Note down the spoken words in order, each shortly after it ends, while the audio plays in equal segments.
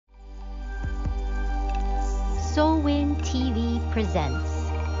Soulwind TV presents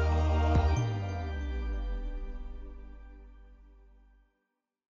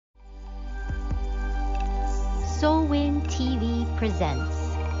Soulwind TV presents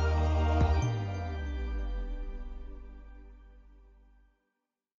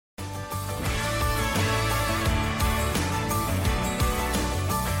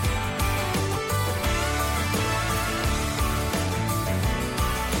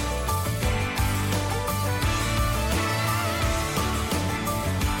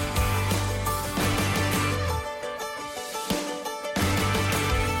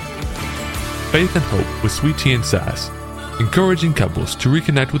Faith and Hope with Sweet Tea Sass, encouraging couples to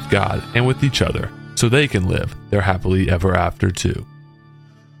reconnect with God and with each other so they can live their happily ever after too.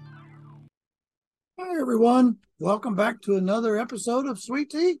 Hi, everyone. Welcome back to another episode of Sweet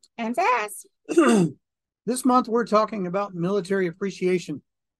Tea and Sass. This month, we're talking about military appreciation.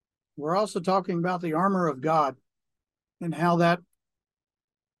 We're also talking about the armor of God and how that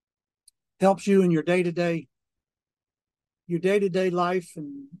helps you in your day-to-day life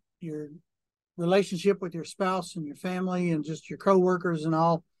and your relationship with your spouse and your family and just your co-workers and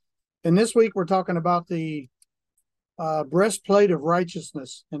all. And this week, we're talking about the breastplate of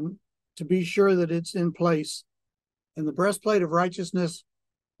righteousness, and to be sure that it's in place. And the breastplate of righteousness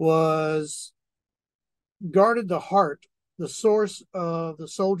guarded the heart, the source of the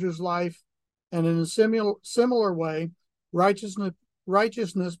soldier's life. And in a similar way,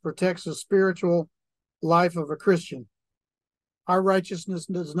 righteousness protects the spiritual life of a Christian. Our righteousness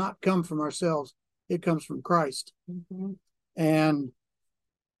does not come from ourselves. It comes from Christ. Mm-hmm. And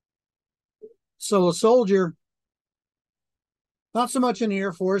so a soldier, not so much in the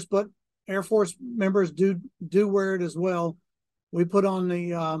Air Force, but Air Force members do wear it as well. We put on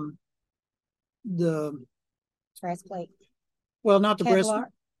the breastplate. Well, not the Kevlar.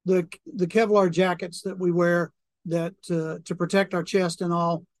 the Kevlar jackets that we wear that to protect our chest and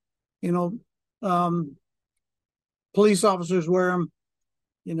all. Police officers wear them.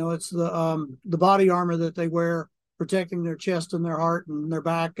 It's the body armor that they wear, protecting their chest and their heart and their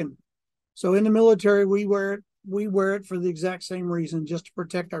back. And so in the military, we wear it. We wear it for the exact same reason, just to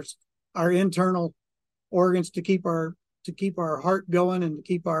protect our internal organs, to keep our heart going and to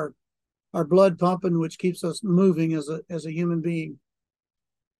keep our blood pumping, which keeps us moving as a human being.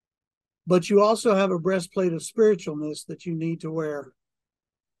 But you also have a breastplate of spiritualness that you need to wear.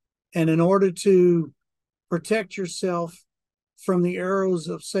 And in order to protect yourself from the arrows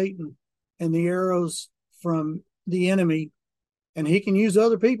of Satan and the arrows from the enemy, and he can use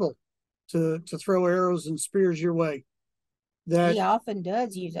other people to throw arrows and spears your way. That he often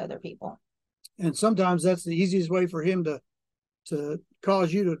does use other people. And sometimes that's the easiest way for him to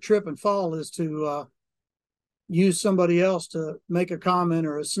cause you to trip and fall, is to use somebody else to make a comment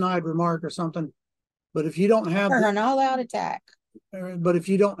or a snide remark or something. But if you don't have an all-out attack, but if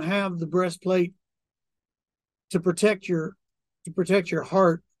you don't have the breastplate to protect your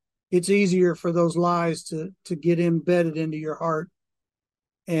heart, it's easier for those lies to get embedded into your heart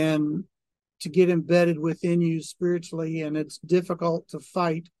and to get embedded within you spiritually. And it's difficult to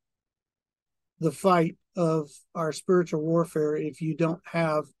fight the fight of our spiritual warfare if you don't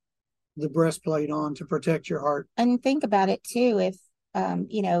have the breastplate on to protect your heart. And think about it too. If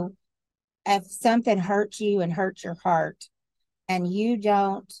something hurts you and hurts your heart, and you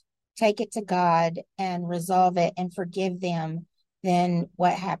don't take it to God and resolve it and forgive them, then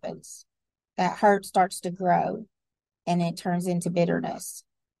what happens? That hurt starts to grow and it turns into bitterness.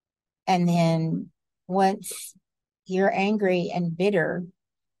 And then once you're angry and bitter,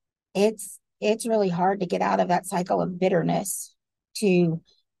 it's really hard to get out of that cycle of bitterness to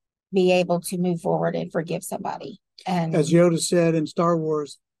be able to move forward and forgive somebody. And as Yoda said in Star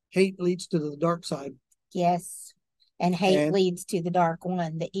Wars, hate leads to the dark side. Yes. And hate leads to the dark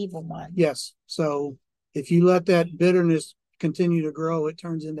one, the evil one. Yes. So if you let that bitterness continue to grow, it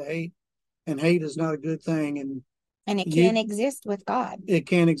turns into hate. And hate is not a good thing. And it can't exist with God. It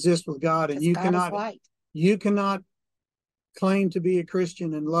can't exist with God. And you cannot claim to be a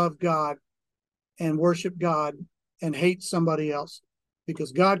Christian and love God and worship God and hate somebody else,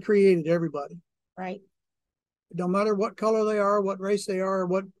 because God created everybody. Right. It don't matter what color they are, what race they are,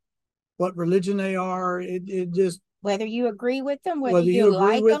 what religion they are. It just, whether you agree with them, whether you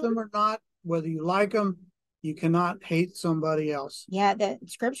agree with them or not, whether you like them, you cannot hate somebody else. Yeah, the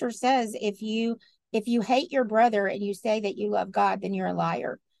scripture says if you hate your brother and you say that you love God, then you're a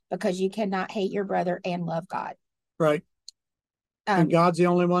liar, because you cannot hate your brother and love God. Right. And God's the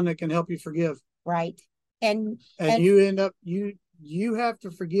only one that can help you forgive. Right. And you end up, you have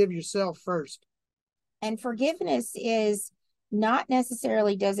to forgive yourself first. And forgiveness is not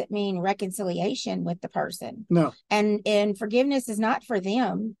necessarily does it mean reconciliation with the person. No. And forgiveness is not for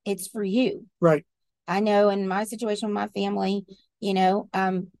them, it's for you. Right. I know in my situation with my family,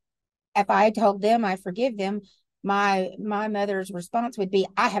 if I told them I forgive them, my mother's response would be,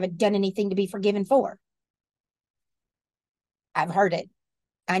 I haven't done anything to be forgiven for. I've heard it.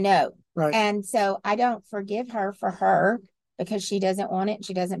 I know. Right. And so I don't forgive her for her because she doesn't want it and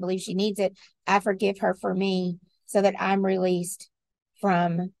she doesn't believe she needs it. I forgive her for me so that I'm released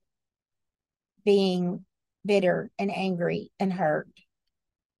from being bitter and angry and hurt.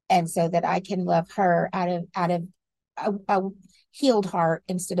 And so that I can love her out of a healed heart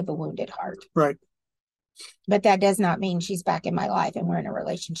instead of a wounded heart. Right. But that does not mean she's back in my life and we're in a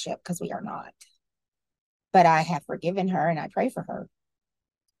relationship, because we are not. But I have forgiven her and I pray for her.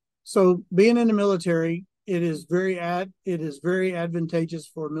 So being in the military, it is very advantageous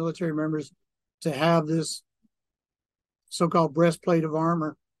for military members to have this so-called breastplate of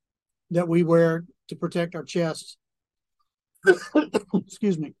armor that we wear to protect our chests.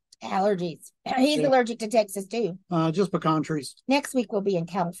 Excuse me. Allergies. He's allergic to Texas too. Just pecan trees. Next week we'll be in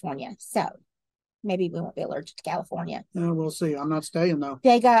California, so maybe we won't be allergic to California. We'll see. I'm not staying though.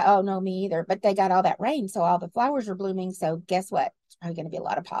 Oh no, me either. But they got all that rain, so all the flowers are blooming. So guess what? It's probably going to be a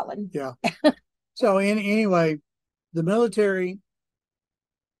lot of pollen. Yeah. So anyway, the military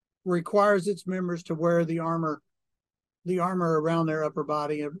requires its members to wear the armor around their upper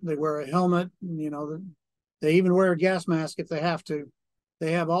body. They wear a helmet. They even wear a gas mask if they have to.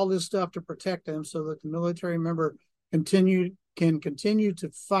 They have all this stuff to protect them so that the military member can continue to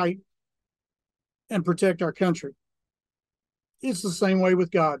fight and protect our country. It's the same way with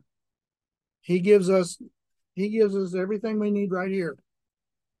God. He gives us everything we need right here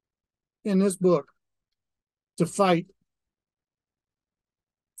in this book to fight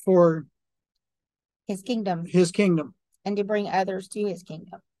for His kingdom. And to bring others to his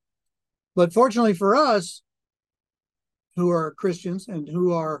kingdom. But fortunately for us, who are Christians and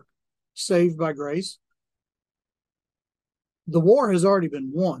who are saved by grace, the war has already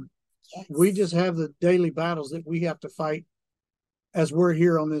been won. Yes. We just have the daily battles that we have to fight as we're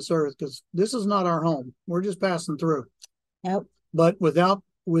here on this earth, because this is not our home. We're just passing through. Nope. But without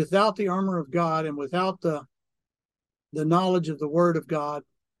the armor of God and without the knowledge of the Word of God,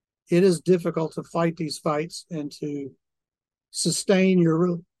 it is difficult to fight these fights and to sustain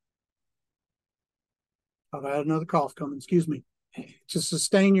your... I've had another cough coming, excuse me. To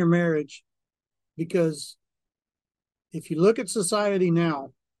sustain your marriage, because if you look at society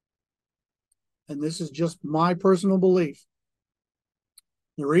now, and this is just my personal belief,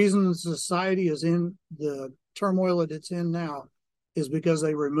 the reason society is in the turmoil that it's in now is because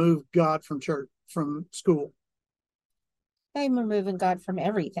they removed God from church, from school. They're removing God from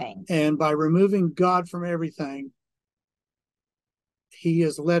everything. And by removing God from everything, he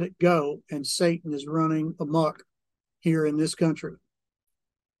has let it go, and Satan is running amok here in this country.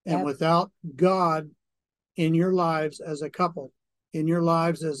 And Yep. Without God in your lives as a couple, in your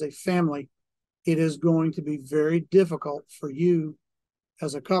lives as a family, it is going to be very difficult for you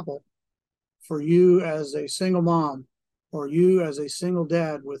as a couple, for you as a single mom, or you as a single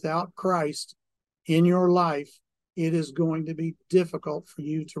dad. Without Christ in your life, it is going to be difficult for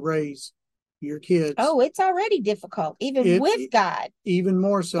you to raise your kids. Oh, it's already difficult, even with God. Even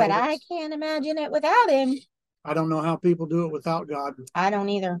more so. But I can't imagine it without him. I don't know how people do it without God. I don't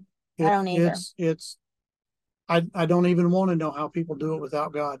either. I don't even want to know how people do it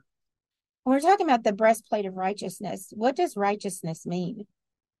without God. We're talking about the breastplate of righteousness. What does righteousness mean?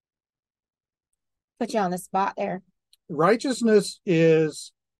 Put you on the spot there. Righteousness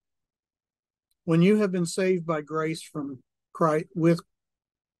is when you have been saved by grace from Christ.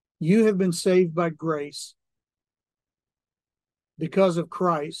 You have been saved by grace because of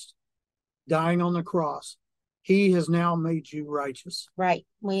Christ dying on the cross. He has now made you righteous. Right.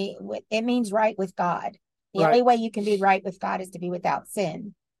 It means right with God. The Right. only way you can be right with God is to be without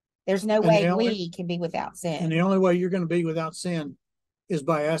sin. There's no way we can be without sin. And the only way you're going to be without sin is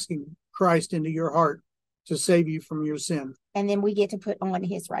by asking Christ into your heart to save you from your sin. And then we get to put on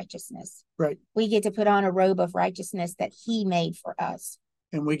his righteousness. Right. We get to put on a robe of righteousness that he made for us.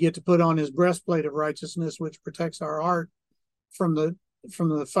 And we get to put on his breastplate of righteousness, which protects our heart from the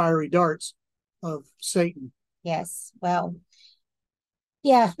fiery darts of Satan. Yes. Well,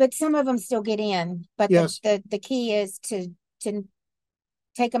 yeah, but some of them still get in. But yes. the key is to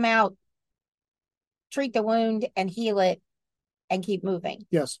take them out, treat the wound and heal it and keep moving.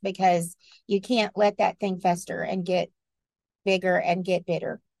 Yes. Because you can't let that thing fester and get bigger and get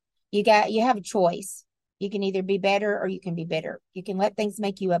bitter. You have a choice. You can either be better or you can be bitter. You can let things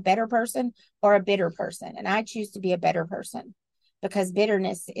make you a better person or a bitter person. And I choose to be a better person. because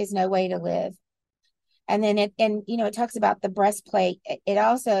bitterness is no way to live. And then it talks about the breastplate. It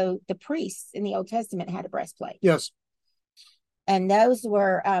also, the priests in the Old Testament had a breastplate. Yes. And those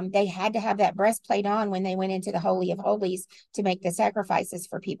were, they had to have that breastplate on when they went into the Holy of Holies to make the sacrifices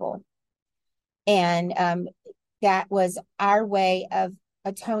for people. And that was our way of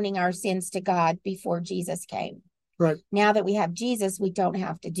atoning our sins to God before Jesus came. Right. Now that we have Jesus, we don't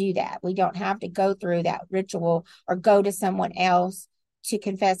have to do that. We don't have to go through that ritual or go to someone else to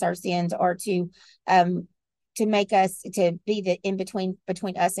confess our sins or to make us, to be the in between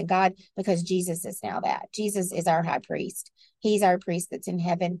us and God, because Jesus is now that. Jesus is our high priest. He's our priest that's in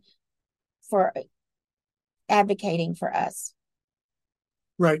heaven for advocating for us.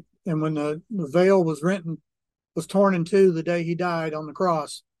 Right. And when the veil was torn in two the day he died on the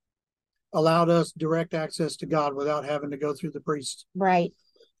cross, allowed us direct access to God without having to go through the priest. Right.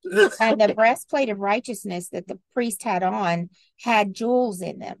 And the breastplate of righteousness that the priest had on had jewels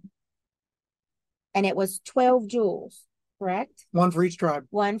in them. And it was 12 jewels, correct? One for each tribe.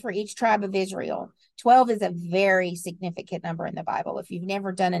 One for each tribe of Israel. 12 is a very significant number in the Bible. If you've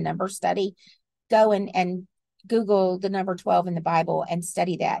never done a number study, go and Google the number 12 in the Bible and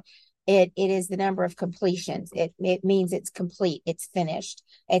study that. It is the number of completions. It means it's complete. It's finished.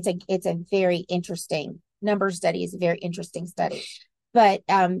 It's a very interesting number study. Is a very interesting study. But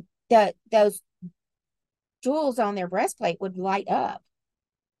those jewels on their breastplate would light up.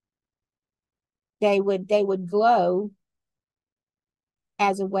 They would glow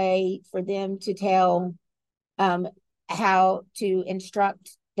as a way for them to tell how to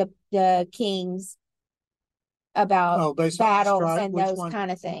instruct the kings about battles and those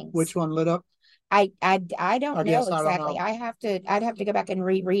kind of things. Which one lit up? I don't know exactly. I'd have to go back and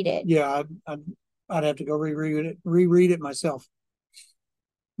reread it. Yeah, I'd have to go reread it myself.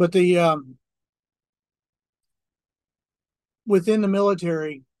 But the within the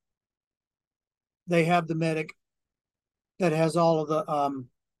military, they have the medic that has all of the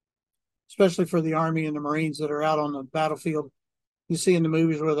especially for the Army and the Marines that are out on the battlefield. You see in the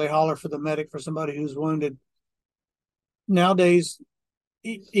movies where they holler for the medic for somebody who's wounded. Nowadays,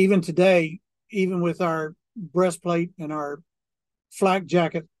 even today, even with our breastplate and our flak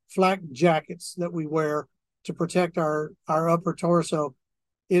jackets that we wear to protect our upper torso,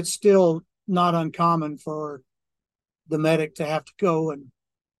 it's still not uncommon for the medic to have to go and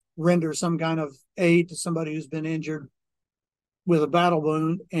render some kind of aid to somebody who's been injured with a battle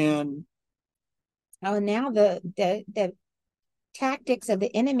wound. And now the tactics of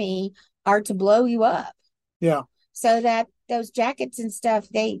the enemy are to blow you up. Yeah. So that those jackets and stuff,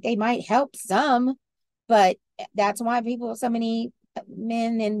 they might help some, but that's why so many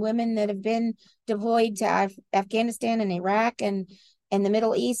men and women that have been deployed to Afghanistan and Iraq and the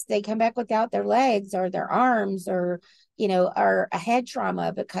Middle East, they come back without their legs or their arms or a head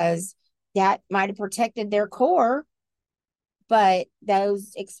trauma, because that might have protected their core, but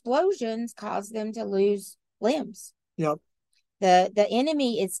those explosions cause them to lose limbs. Yep. The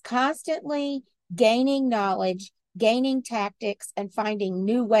enemy is constantly gaining knowledge, gaining tactics, and finding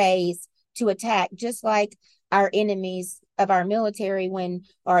new ways to attack, just like our enemies of our military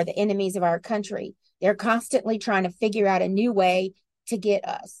are the enemies of our country. They're constantly trying to figure out a new way to get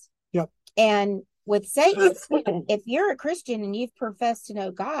us. Yep. And with Satan, if you're a Christian and you've professed to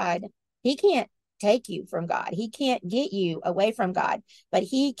know God, he can't take you from God. He can't get you away from God, but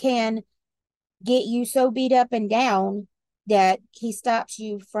he can get you so beat up and down that he stops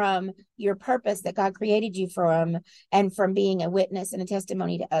you from your purpose that God created you from, and from being a witness and a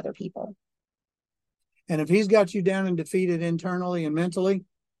testimony to other people. And if he's got you down and defeated internally and mentally,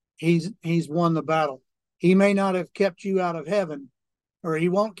 he's won the battle. He may not have kept you out of heaven, or he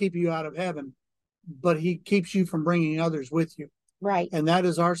won't keep you out of heaven, but he keeps you from bringing others with you. Right. And that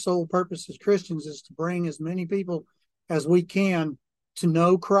is our sole purpose as Christians, is to bring as many people as we can to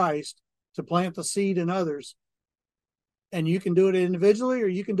know Christ, to plant the seed in others. And you can do it individually, or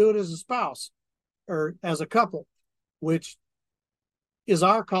you can do it as a spouse or as a couple, which is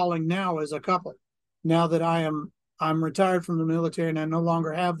our calling now as a couple. Now that I'm retired from the military and I no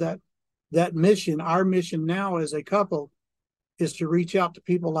longer have that mission, our mission now as a couple is to reach out to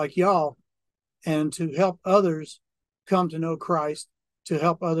people like y'all and to help others come to know Christ, to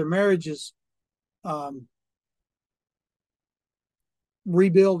help other marriages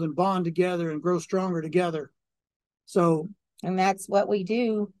rebuild and bond together and grow stronger together. So, and that's what we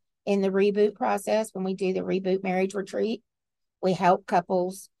do in the reboot process. When we do the reboot marriage retreat, we help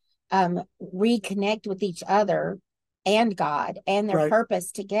couples reconnect with each other and God and their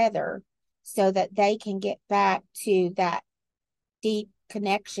purpose together, so that they can get back to that deep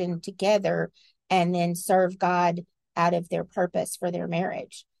connection together and then serve God out of their purpose for their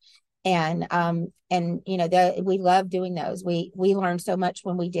marriage. And you know, we love doing those. We learned so much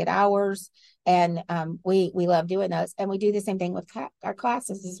when we did ours, and we love doing those, and we do the same thing with our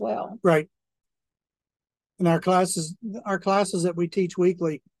classes as well. Right. And our classes that we teach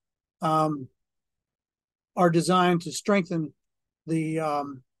weekly are designed to strengthen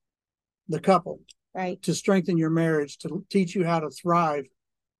the couple, right? To strengthen your marriage, to teach you how to thrive,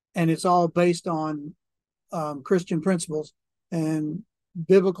 and it's all based on Christian principles and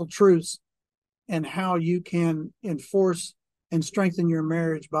biblical truths, and how you can enforce and strengthen your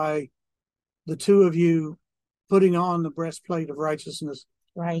marriage by the two of you putting on the breastplate of righteousness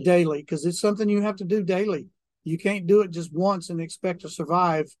right daily, because it's something you have to do daily. You can't do it just once and expect to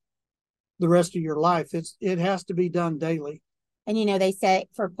survive the rest of your life. It has to be done daily. And you know, they say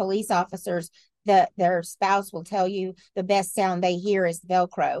for police officers that their spouse will tell you the best sound they hear is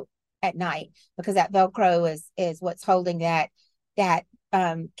Velcro at night, because that Velcro is what's holding that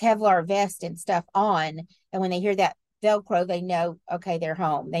Kevlar vest and stuff on. And when they hear that Velcro, they know, okay, they're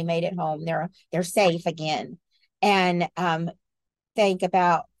home. They made it home. They're safe again. And think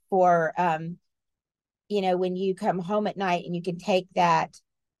about for you know, when you come home at night and you can take that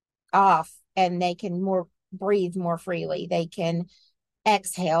off, and they can breathe more freely. They can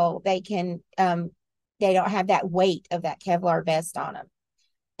exhale. They can they don't have that weight of that Kevlar vest on them.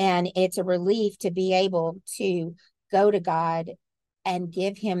 And it's a relief to be able to go to God and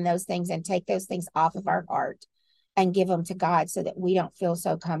give him those things and take those things off of our heart and give them to God, so that we don't feel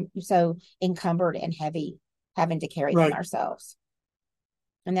so encumbered and heavy having to carry them ourselves.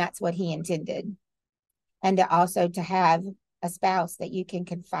 And that's what he intended. And to have a spouse that you can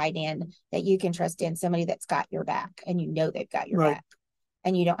confide in, that you can trust in, somebody that's got your back, and you know they've got your back.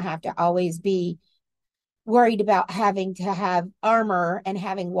 And you don't have to always be worried about having to have armor and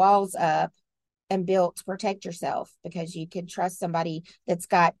having walls up and built to protect yourself, because you can trust somebody that's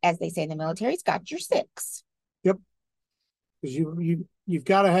got, as they say in the military, it's got your six. Yep. Because you've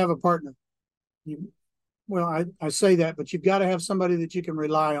got to have a partner. I say that, but you've got to have somebody that you can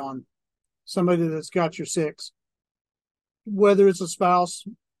rely on, somebody that's got your six, whether it's a spouse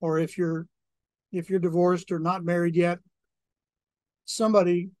or if you're divorced or not married yet.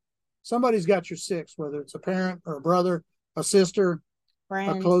 Somebody's got your six, whether it's a parent or a brother, a sister,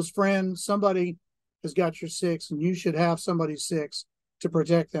 a close friend. Somebody has got your six, and you should have somebody's six to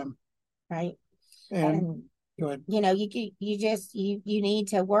protect them. Right. And go ahead. You know, you need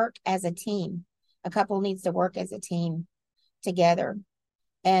to work as a team. A couple needs to work as a team together.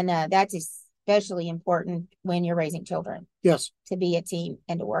 And that's especially important when you're raising children. Yes. To be a team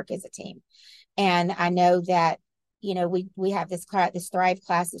and to work as a team. And I know that, you know, we have this Thrive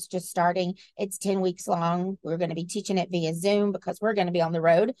class that's just starting. It's 10 weeks long. We're going to be teaching it via Zoom, because we're going to be on the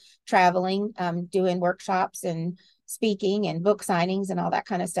road traveling, doing workshops and speaking and book signings and all that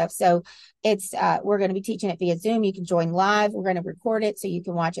kind of stuff. So it's we're going to be teaching it via Zoom. You can join live. We're going to record it so you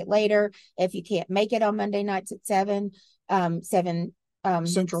can watch it later. If you can't make it on Monday nights at 7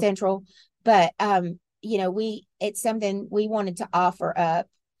 Central. But you know, it's something we wanted to offer up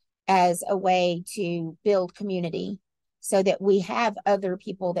as a way to build community, so that we have other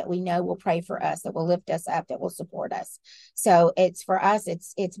people that we know will pray for us, that will lift us up, that will support us. So it's for us,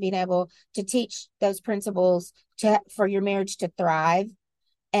 it's being able to teach those principles for your marriage to thrive.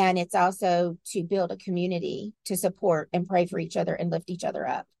 And it's also to build a community to support and pray for each other and lift each other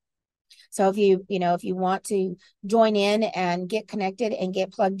up. So if you want to join in and get connected and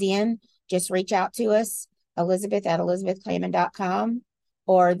get plugged in, just reach out to us, Elizabeth@elizabethclayman.com,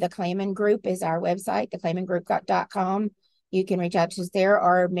 or the Clayman Group is our website, theclaymangroup.com. You can reach out to us there,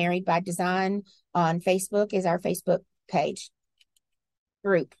 or Married by Design on Facebook is our Facebook page.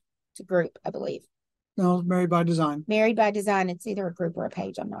 Group. It's a group, I believe. No, Married by Design. Married by Design. It's either a group or a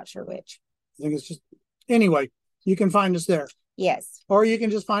page. I'm not sure which. I think it's just, anyway, you can find us there. Yes. Or you can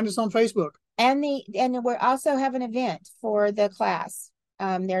just find us on Facebook. And we also have an event for the class.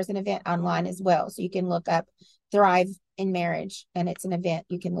 There's an event online as well. So you can look up Thrive in Marriage, and it's an event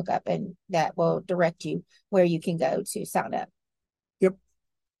you can look up, and that will direct you where you can go to sign up. Yep.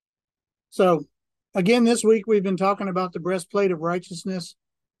 So again, this week we've been talking about the breastplate of righteousness.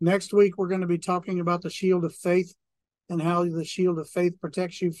 Next week, we're going to be talking about the shield of faith, and how the shield of faith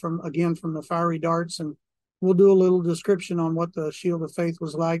protects you from the fiery darts. And we'll do a little description on what the shield of faith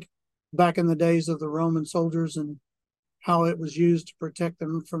was like back in the days of the Roman soldiers, and how it was used to protect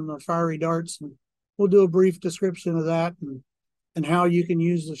them from the fiery darts. And we'll do a brief description of that, and how you can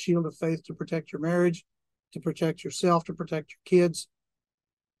use the shield of faith to protect your marriage, to protect yourself, to protect your kids.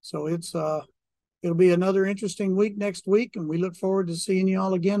 So it'll be another interesting week next week, and we look forward to seeing you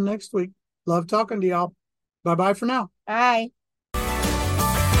all again next week. Love talking to y'all. Bye-bye for now. Bye.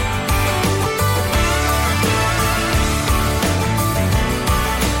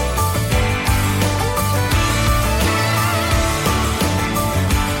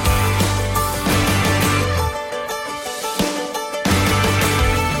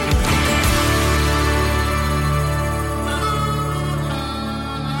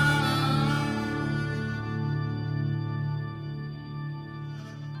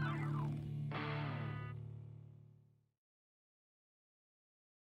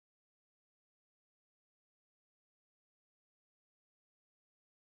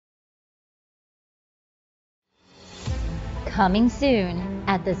 Coming soon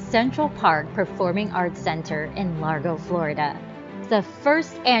at the Central Park Performing Arts Center in Largo, Florida, the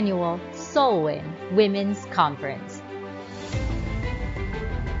first annual Soulwin Women's Conference.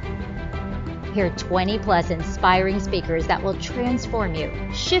 Hear 20 plus inspiring speakers that will transform you,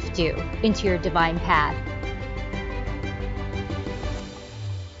 shift you into your divine path.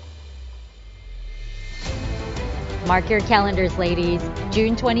 Mark your calendars, ladies,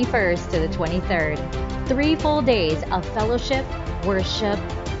 June 21st to the 23rd. 3 full days of fellowship, worship,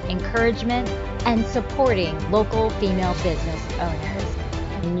 encouragement, and supporting local female business owners.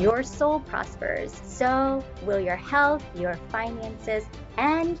 When your soul prospers, so will your health, your finances,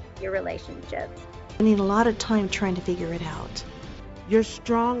 and your relationships. I need a lot of time trying to figure it out. You're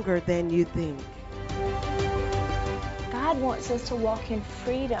stronger than you think. God wants us to walk in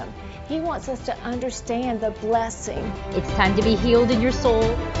freedom. He wants us to understand the blessing. It's time to be healed in your soul,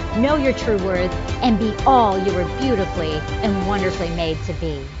 know your true worth, and be all you were beautifully and wonderfully made to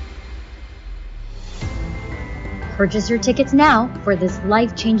be. Purchase your tickets now for this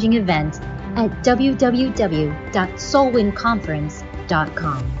life-changing event at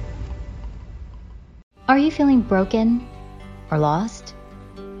www.soulwinconference.com. Are you feeling broken or lost?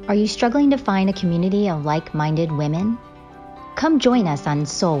 Are you struggling to find a community of like-minded women? Come join us on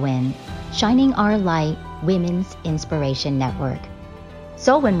Soulwin, Shining Our Light Women's Inspiration Network.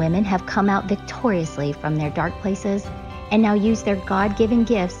 Soulwin women have come out victoriously from their dark places and now use their God-given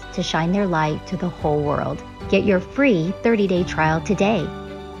gifts to shine their light to the whole world. Get your free 30-day trial today.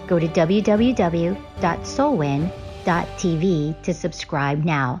 Go to www.soulwin.tv to subscribe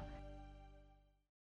now.